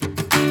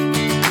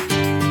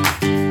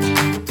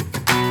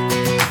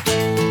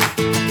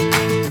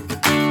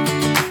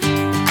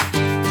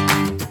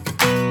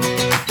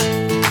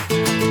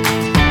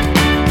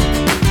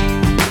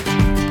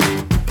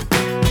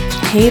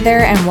Hey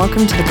there, and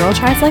welcome to the Girl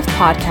Tries Life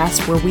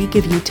podcast, where we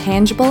give you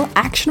tangible,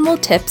 actionable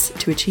tips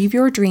to achieve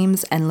your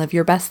dreams and live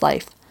your best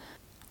life.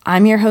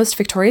 I'm your host,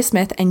 Victoria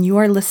Smith, and you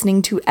are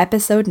listening to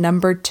episode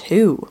number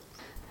 2.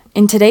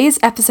 In today's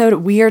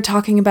episode, we are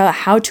talking about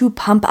how to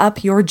pump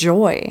up your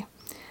joy.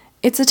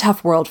 It's a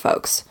tough world,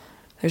 folks.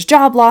 There's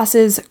job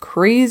losses,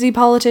 crazy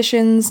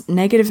politicians,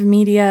 negative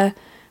media.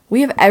 We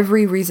have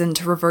every reason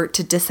to revert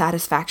to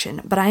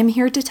dissatisfaction, but I'm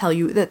here to tell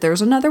you that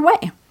there's another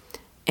way.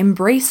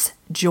 Embrace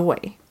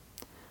joy.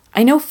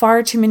 I know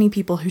far too many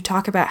people who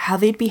talk about how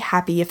they'd be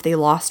happy if they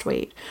lost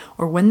weight,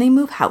 or when they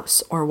move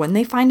house, or when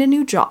they find a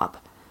new job.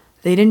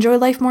 They'd enjoy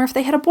life more if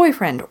they had a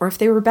boyfriend, or if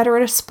they were better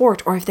at a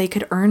sport, or if they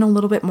could earn a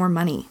little bit more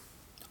money.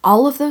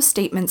 All of those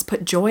statements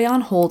put joy on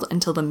hold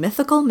until the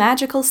mythical,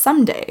 magical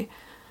someday.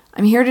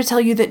 I'm here to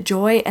tell you that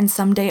joy and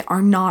someday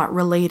are not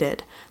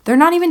related. They're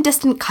not even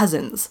distant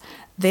cousins.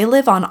 They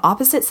live on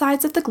opposite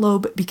sides of the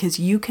globe because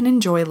you can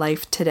enjoy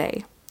life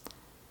today.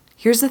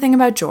 Here's the thing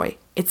about joy.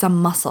 It's a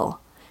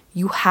muscle.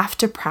 You have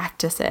to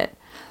practice it.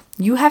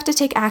 You have to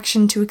take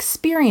action to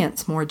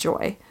experience more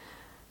joy.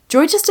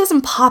 Joy just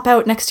doesn't pop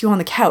out next to you on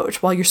the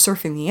couch while you're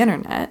surfing the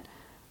internet.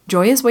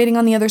 Joy is waiting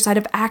on the other side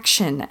of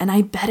action, and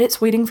I bet it's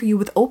waiting for you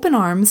with open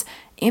arms,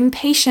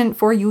 impatient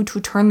for you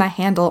to turn the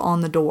handle on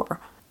the door.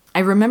 I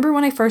remember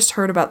when I first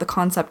heard about the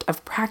concept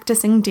of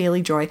practicing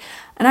daily joy,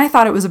 and I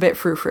thought it was a bit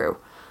frou-frou.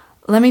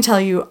 Let me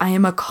tell you, I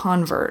am a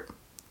convert.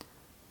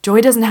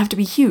 Joy doesn't have to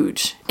be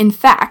huge. In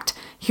fact,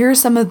 here are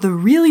some of the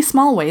really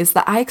small ways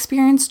that I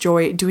experience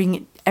joy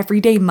doing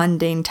everyday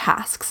mundane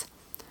tasks.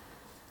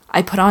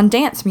 I put on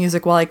dance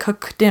music while I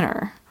cook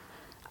dinner.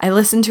 I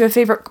listen to a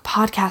favorite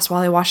podcast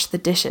while I wash the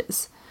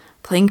dishes.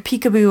 Playing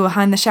peekaboo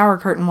behind the shower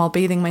curtain while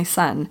bathing my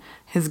son.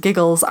 His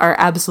giggles are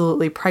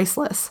absolutely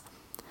priceless.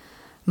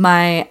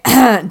 My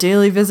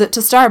daily visit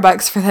to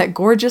Starbucks for that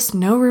gorgeous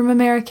no-room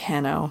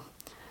Americano.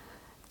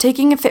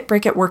 Taking a fit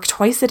break at work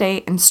twice a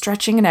day and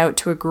stretching it out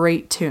to a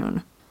great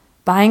tune.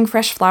 Buying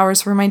fresh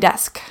flowers for my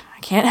desk. I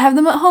can't have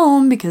them at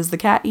home because the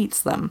cat eats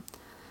them.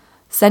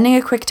 Sending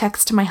a quick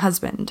text to my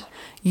husband.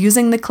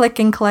 Using the click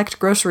and collect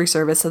grocery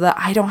service so that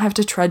I don't have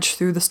to trudge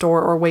through the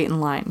store or wait in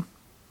line.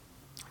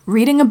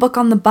 Reading a book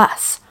on the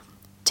bus.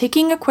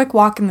 Taking a quick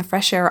walk in the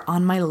fresh air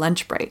on my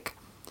lunch break.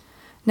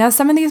 Now,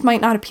 some of these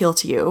might not appeal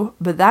to you,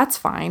 but that's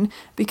fine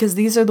because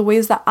these are the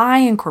ways that I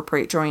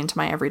incorporate joy into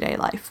my everyday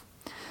life.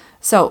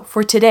 So,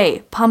 for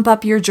today, pump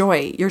up your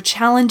joy. Your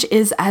challenge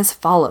is as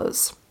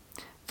follows.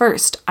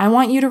 First, I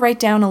want you to write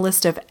down a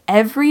list of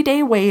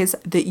everyday ways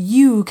that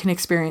you can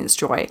experience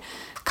joy.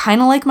 Kind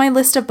of like my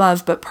list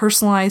above, but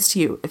personalized to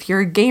you. If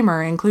you're a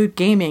gamer, include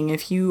gaming.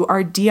 If you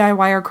are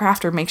DIY or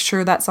crafter, make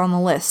sure that's on the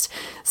list.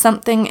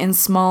 Something in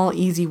small,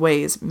 easy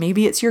ways.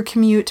 Maybe it's your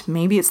commute.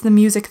 Maybe it's the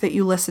music that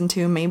you listen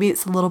to. Maybe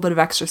it's a little bit of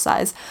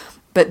exercise.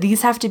 But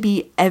these have to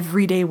be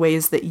everyday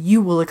ways that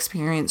you will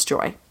experience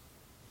joy.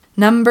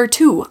 Number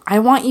 2, I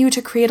want you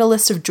to create a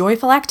list of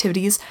joyful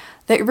activities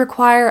that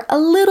require a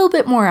little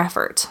bit more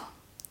effort.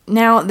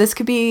 Now, this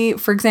could be,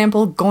 for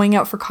example, going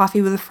out for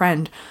coffee with a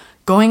friend,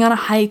 going on a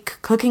hike,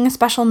 cooking a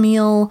special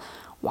meal,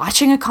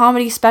 watching a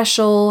comedy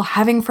special,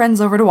 having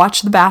friends over to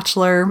watch The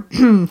Bachelor,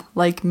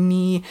 like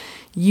me,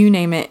 you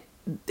name it,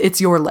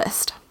 it's your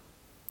list.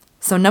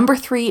 So number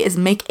 3 is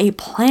make a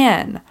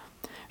plan.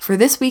 For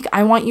this week,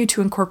 I want you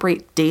to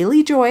incorporate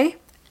daily joy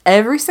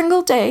every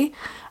single day,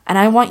 and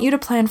I want you to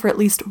plan for at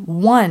least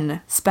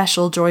one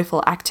special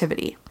joyful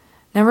activity.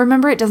 Now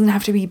remember, it doesn't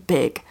have to be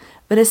big,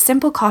 but a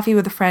simple coffee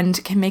with a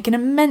friend can make an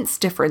immense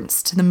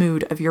difference to the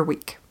mood of your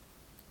week.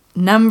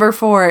 Number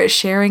 4,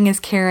 sharing is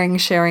caring,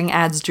 sharing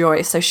adds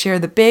joy. So share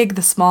the big,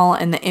 the small,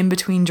 and the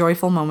in-between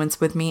joyful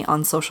moments with me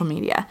on social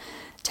media.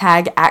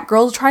 Tag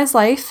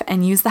 @GirlTriesLife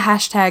and use the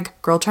hashtag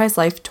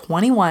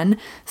GirlTriesLife21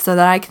 so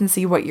that I can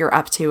see what you're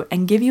up to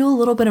and give you a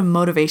little bit of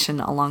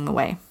motivation along the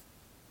way.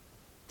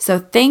 So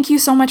thank you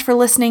so much for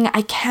listening.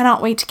 I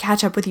cannot wait to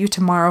catch up with you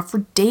tomorrow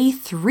for day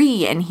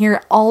 3 and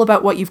hear all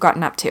about what you've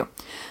gotten up to.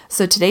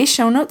 So today's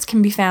show notes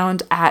can be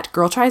found at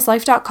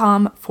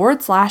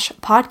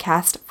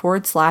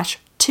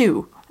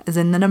girltrieslife.com/podcast/2, as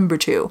in the number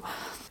 2.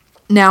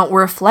 Now,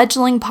 we're a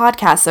fledgling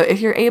podcast, so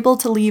if you're able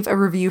to leave a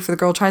review for the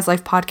Girl Tries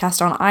Life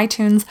podcast on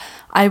iTunes,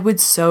 I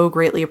would so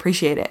greatly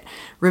appreciate it.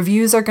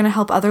 Reviews are going to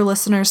help other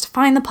listeners to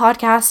find the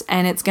podcast,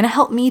 and it's going to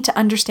help me to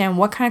understand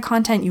what kind of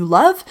content you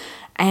love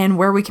and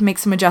where we can make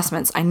some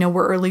adjustments. I know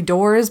we're early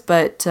doors,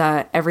 but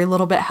every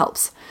little bit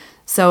helps.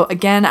 So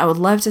again, I would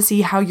love to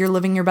see how you're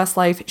living your best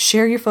life.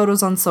 Share your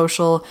photos on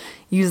social,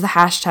 use the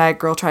hashtag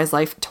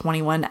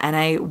GirlTriesLife21, and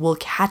I will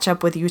catch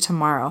up with you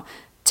tomorrow.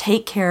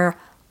 Take care.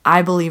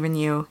 I believe in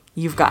you.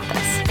 You've got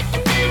this.